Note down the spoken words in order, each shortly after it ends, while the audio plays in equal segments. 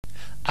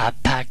I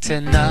packed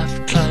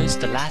enough clothes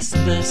to last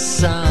the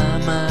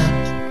summer,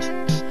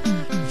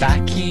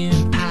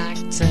 vacuum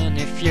packed, and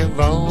if you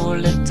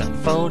roll it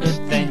unfolded,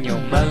 then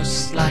you'll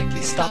most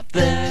likely stop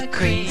the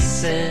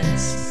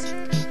creases.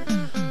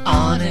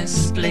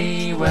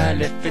 Honestly,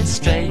 well, if it's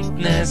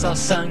straighteners or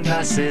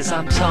sunglasses,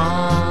 I'm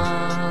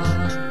torn.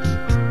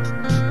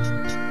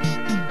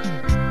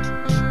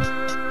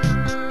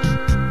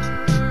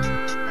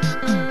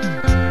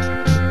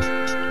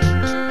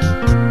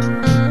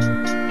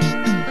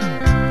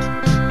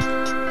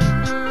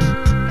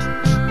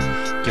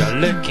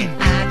 Looking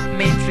at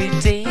me through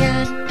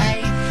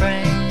DNA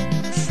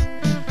frames,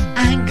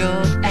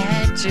 angled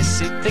edges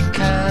suit the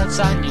curves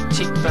on your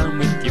cheekbone,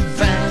 with your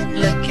friend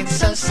looking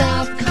so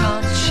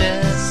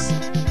self-conscious.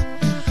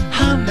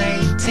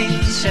 Homemade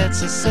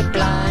t-shirts, a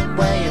sublime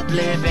way of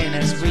living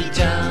as we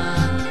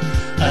jump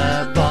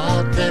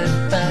aboard the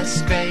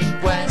first Great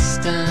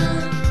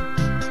Western.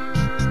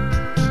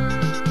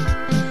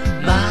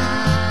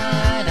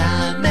 Might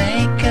I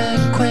make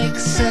a quick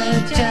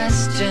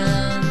suggestion?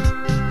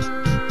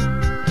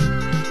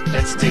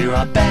 Let's do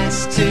our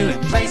best to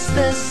embrace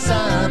the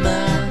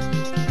summer,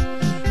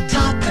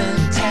 top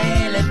and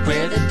tail it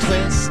with a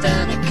twist,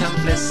 and a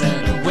compass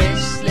and a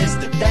wish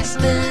list of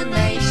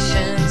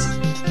destinations.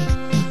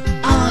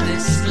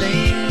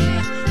 Honestly,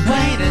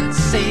 wait and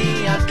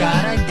see, I've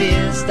got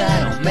ideas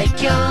that'll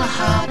make your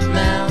heart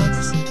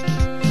melt.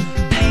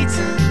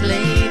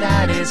 Patently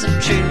that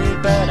isn't true,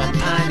 but I'm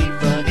pining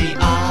for the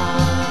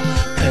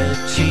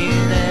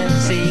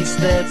opportunities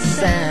that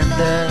send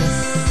us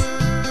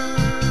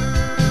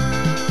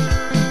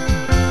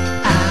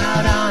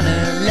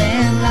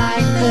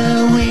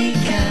the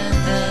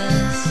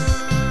weekenders.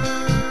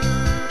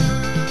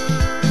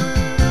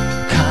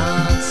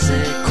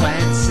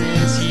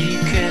 Consequences you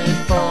could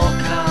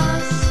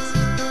forecast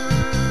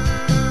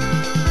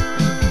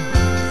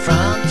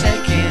from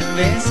taking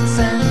risks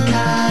and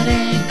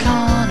cutting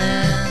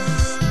corners.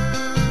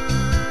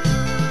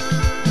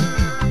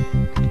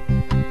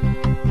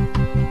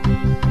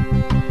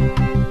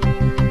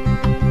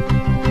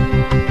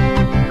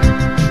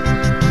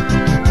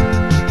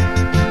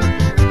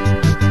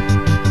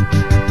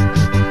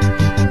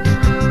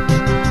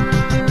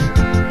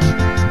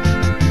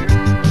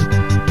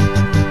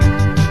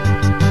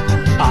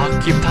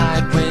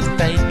 Occupied with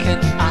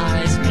vacant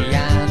eyes,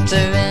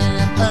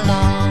 meandering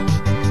along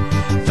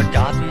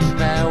forgotten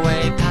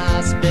railway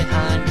paths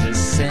behind the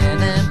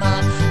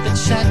cinema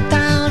that's shut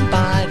down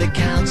by the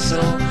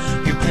council,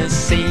 who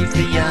perceive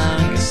the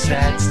young as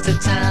threats to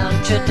town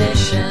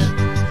tradition.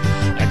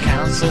 A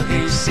council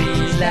who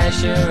see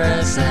leisure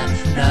as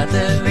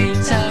another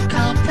retail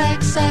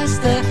complex, as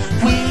the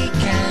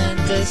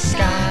weekenders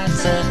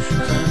scatter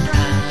from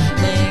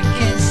panic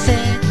in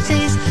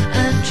cities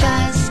and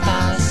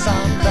trespass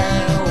on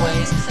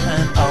railways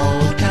and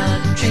old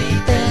country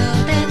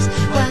buildings,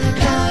 where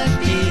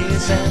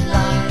curfews and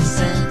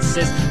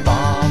licenses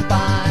fall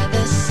by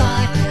the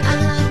side,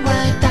 and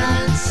where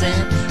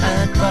dancing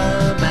and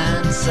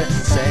romance are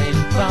safe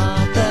from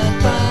the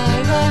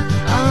borough.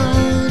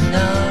 Oh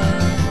no.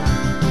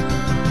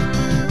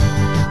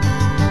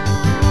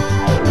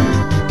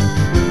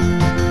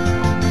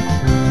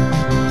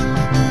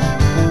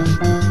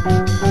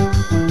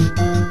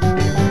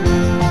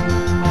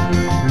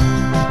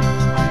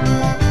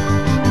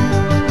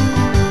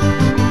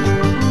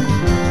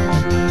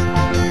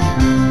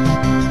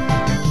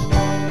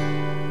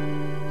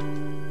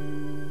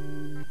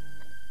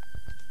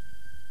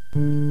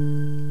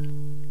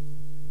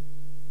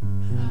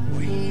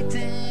 We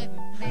didn't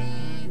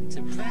mean to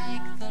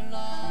break the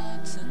law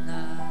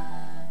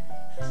tonight.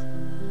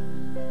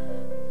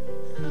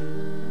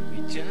 We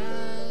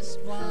just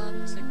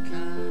want to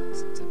cut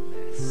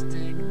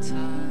domestic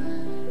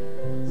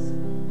ties.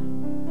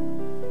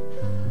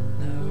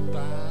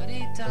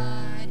 Nobody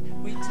died,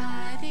 we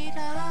tidied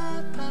up.